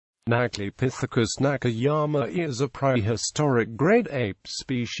Nakalipithecus nakayamai is a prehistoric great ape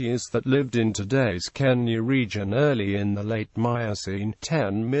species that lived in today's Kenya region early in the late Miocene,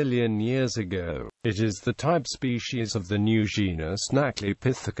 10 million years ago. It is the type species of the new genus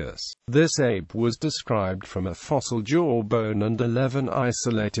Nakalipithecus. This ape was described from a fossil jawbone and 11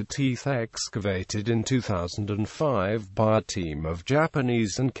 isolated teeth excavated in 2005 by a team of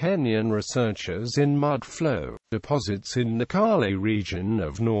Japanese and Kenyan researchers in mud-flow deposits in Nakali region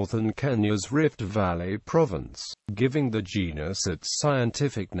of northern Kenya's Rift Valley province, giving the genus its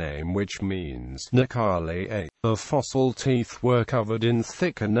scientific name, which means Nakali. The fossil teeth were covered in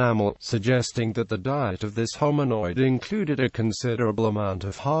thick enamel, suggesting that the diet of this hominoid included a considerable amount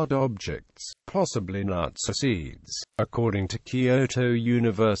of hard objects, possibly nuts or seeds. According to Kyoto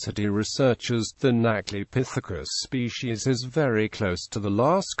University researchers, the Nakalipithecus species is very close to the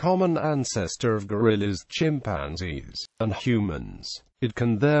last common ancestor of gorillas, chimpanzees, and humans. It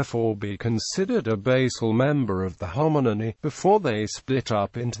can therefore be considered a basal member of the hominini, before they split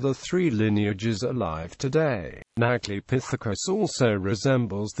up into the three lineages alive today. Nakalipithecus also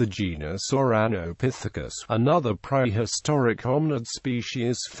resembles the genus Organopithecus, another prehistoric hominid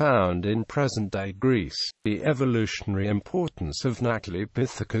species found in present-day Greece. The evolutionary importance of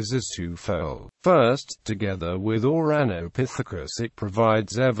Nakalipithecus is twofold. First, together with Organopithecus, it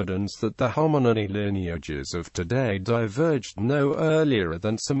provides evidence that the hominini lineages of today diverged no earlier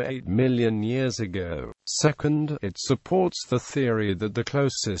than some 8 million years ago. Second, it supports the theory that the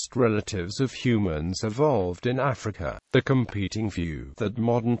closest relatives of humans evolved in Africa. The competing view that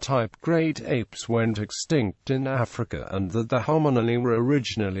modern-type great apes went extinct in Africa and that the hominini were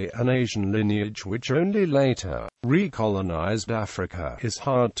originally an Asian lineage which only later recolonized Africa is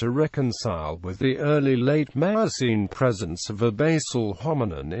hard to reconcile with the early late Miocene presence of a basal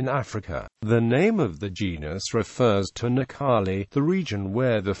hominin in Africa. The name of the genus refers to Nakali, the region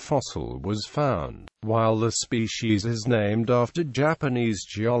where the fossil was found, while the species is named after Japanese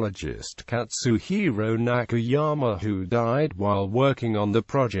geologist Katsuhiro Nakayama, who died while working on the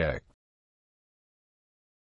project.